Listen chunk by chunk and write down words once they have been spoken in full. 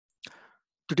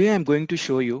Today I'm going to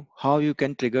show you how you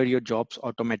can trigger your jobs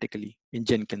automatically in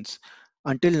Jenkins.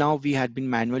 Until now, we had been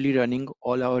manually running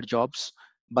all our jobs,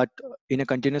 but in a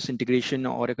continuous integration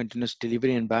or a continuous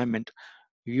delivery environment,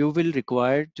 you will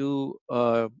require to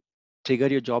trigger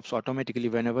your jobs automatically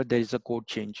whenever there is a code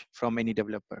change from any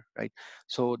developer, right?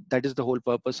 So that is the whole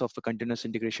purpose of a continuous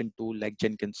integration tool like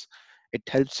Jenkins. It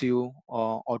helps you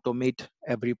automate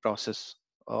every process,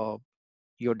 uh,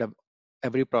 your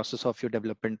every process of your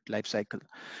development lifecycle.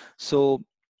 So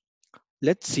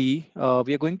let's see,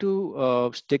 we are going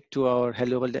to stick to our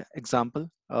hello world example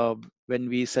when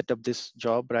we set up this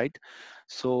job, right?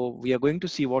 So we are going to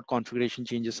see what configuration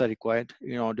changes are required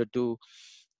in order to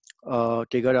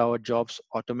trigger our jobs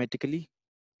automatically.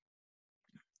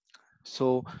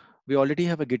 So we already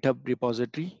have a GitHub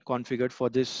repository configured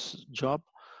for this job,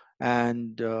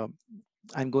 and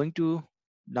I'm going to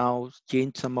now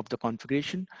change some of the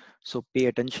configuration. So pay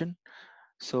attention.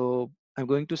 So I'm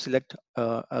going to select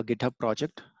a GitHub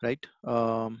project, right?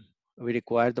 We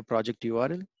require the project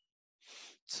URL.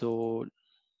 So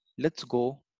let's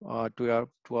go to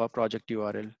our project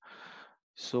URL.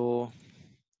 So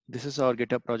this is our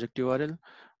GitHub project URL.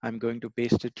 I'm going to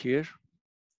paste it here.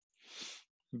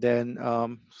 Then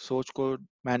source code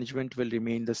management will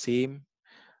remain the same.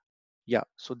 Yeah,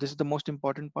 so this is the most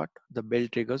important part, the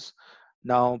build triggers.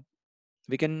 Now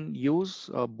we can use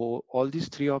all these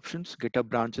three options, GitHub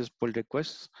branches, pull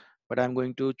requests, but I'm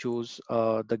going to choose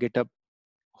the GitHub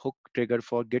hook trigger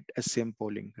for GitScm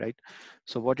polling, right?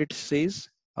 So what it says,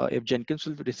 if Jenkins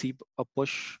will receive a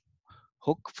push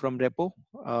hook from repo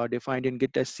defined in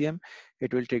GitScm,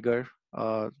 it will trigger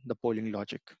the polling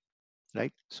logic,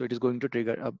 right? So it is going to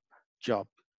trigger a job.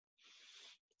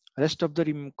 Rest of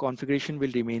the configuration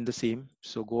will remain the same.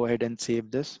 So go ahead and save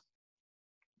this.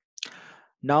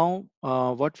 Now,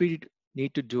 what we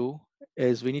need to do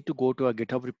is we need to go to our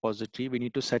GitHub repository. We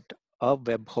need to set a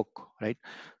webhook, right?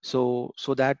 So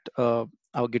that our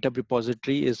GitHub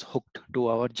repository is hooked to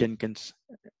our Jenkins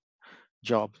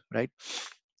job, right?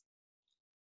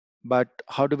 But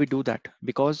how do we do that?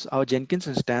 Because our Jenkins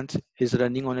instance is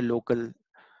running on a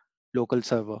local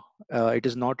server. It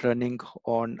is not running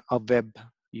on a web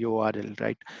URL,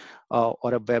 right?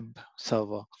 Or a web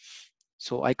server.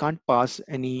 So I can't pass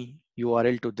any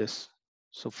URL to this.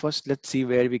 So first, let's see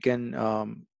where we can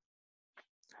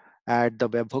add the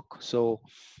webhook. So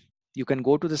you can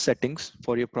go to the settings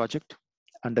for your project.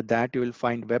 Under that, you will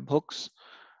find webhooks.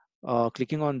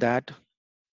 Clicking on that,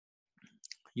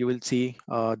 you will see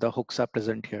the hooks are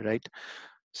present here, right?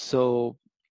 So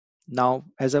now,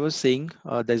 as I was saying,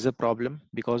 there's a problem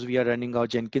because we are running our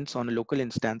Jenkins on a local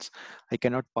instance. I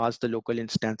cannot pass the local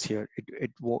instance here.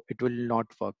 It will not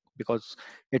work because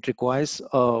it requires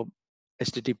a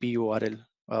HTTP URL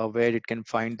where it can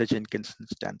find the Jenkins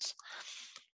instance.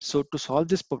 So to solve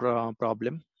this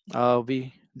problem,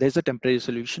 there's a temporary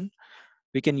solution.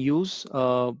 We can use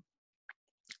a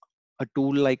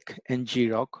tool like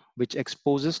NGRock, which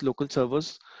exposes local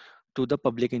servers to the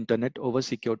public internet over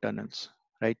secure tunnels,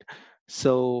 right?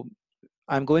 So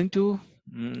I'm going to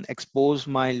expose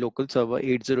my local server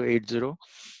 8080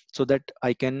 so that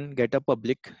I can get a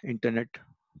public internet,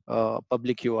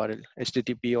 public URL,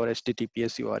 HTTP or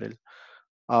HTTPS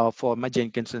URL for my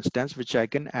Jenkins instance, which I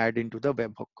can add into the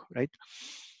webhook, right?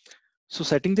 So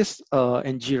setting this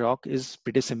NGRock is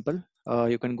pretty simple.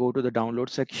 You can go to the download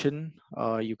section.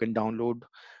 You can download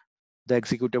the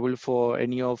executable for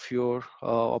any of your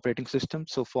operating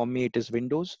systems. So for me, it is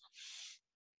Windows.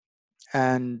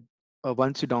 And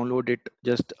once you download it,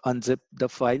 just unzip the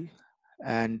file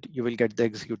and you will get the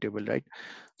executable, right?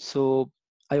 So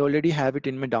I already have it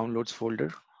in my downloads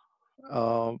folder.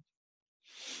 Uh,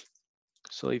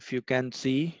 so if you can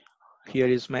see, here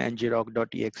is my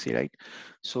ngrok.exe, right?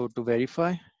 So to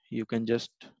verify, you can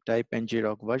just type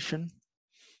ngrok version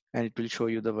and it will show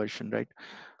you the version, right?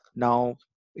 Now,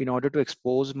 in order to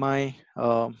expose my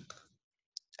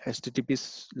HTTP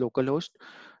localhost,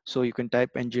 so you can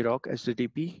type ngrok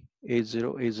HTTP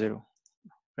 8080,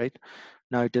 right?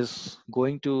 Now it is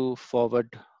going to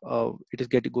forward,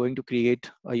 going to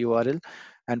create a URL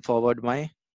and forward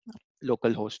my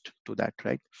local host to that,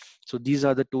 right? So these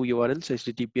are the two URLs,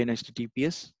 HTTP and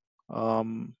HTTPS.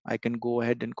 I can go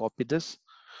ahead and copy this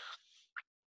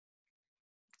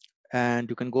and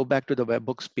you can go back to the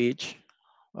webhooks page.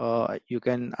 You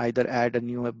can either add a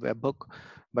new webhook,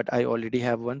 but I already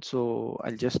have one. So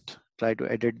I'll just try to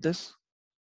edit this.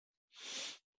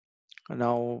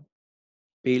 Now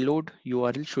payload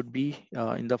URL should be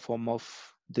in the form of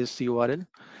this URL.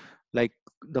 Like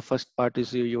the first part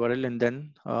is your URL and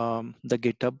then the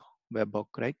GitHub webhook,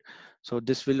 right? So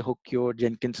this will hook your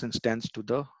Jenkins instance to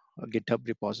the GitHub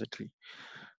repository.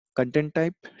 Content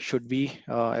type should be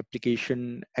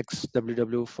application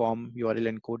XWW form URL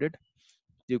encoded.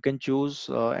 You can choose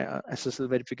SSL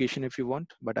verification if you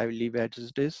want, but I will leave it as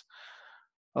it is.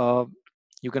 Uh,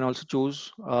 you can also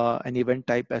choose an event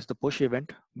type as the push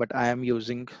event, but I am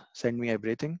using send me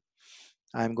everything.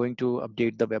 I'm going to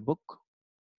update the webhook.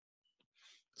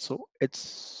 So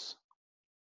it's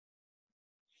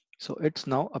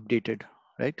now updated,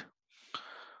 right?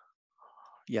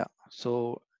 Yeah,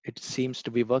 so it seems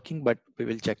to be working, but we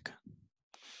will check.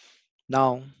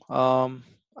 Now,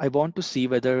 I want to see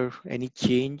whether any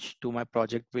change to my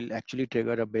project will actually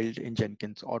trigger a build in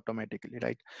Jenkins automatically,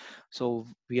 right? So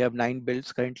we have 9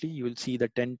 builds currently. You will see the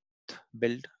 10th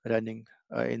build running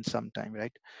in some time,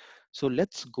 right? So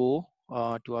let's go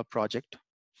to our project.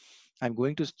 I'm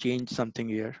going to change something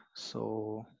here.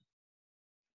 So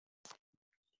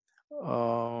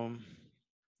um,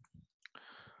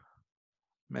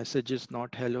 message is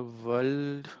not hello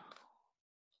world,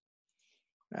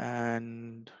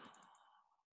 and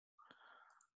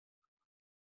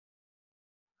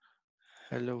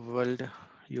hello world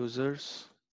users.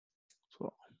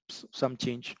 So some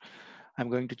change. I'm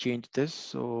going to change this.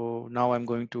 So now I'm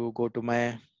going to go to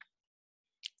my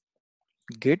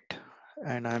Git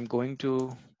and I'm going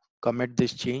to commit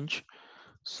this change.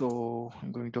 So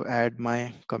I'm going to add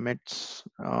my commits.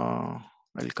 I'll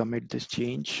commit this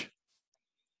change.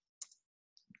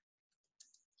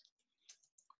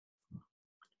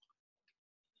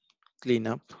 Clean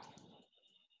up.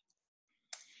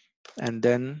 And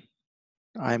then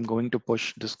I'm going to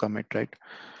push this commit, right?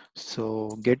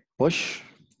 So git push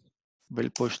will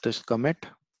push this commit.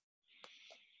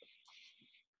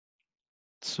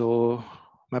 So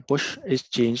my push is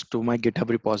changed to my GitHub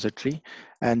repository.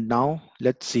 And now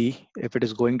let's see if it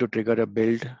is going to trigger a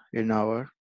build in our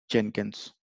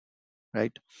Jenkins,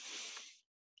 right?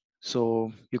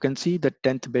 So you can see the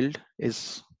 10th build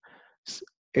is,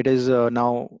 it is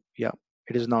now, yeah,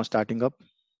 it is now starting up.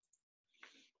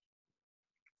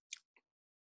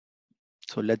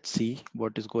 So let's see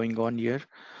what is going on here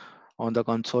on the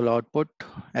console output.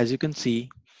 As you can see,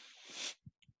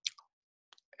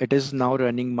 it is now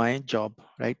running my job,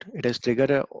 right? It has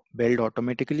triggered a build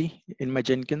automatically in my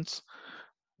Jenkins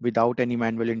without any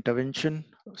manual intervention.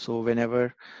 So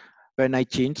when I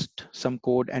changed some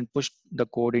code and pushed the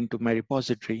code into my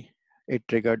repository, it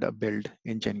triggered a build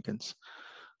in Jenkins.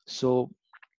 So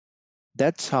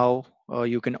that's how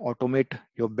you can automate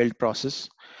your build process.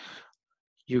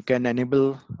 You can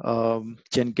enable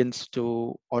Jenkins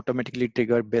to automatically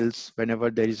trigger builds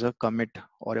whenever there is a commit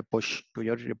or a push to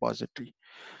your repository.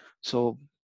 So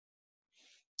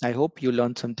I hope you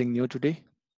learned something new today,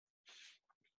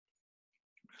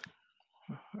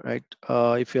 right?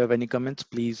 If you have any comments,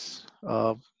 please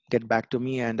get back to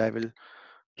me and I will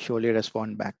surely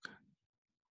respond back.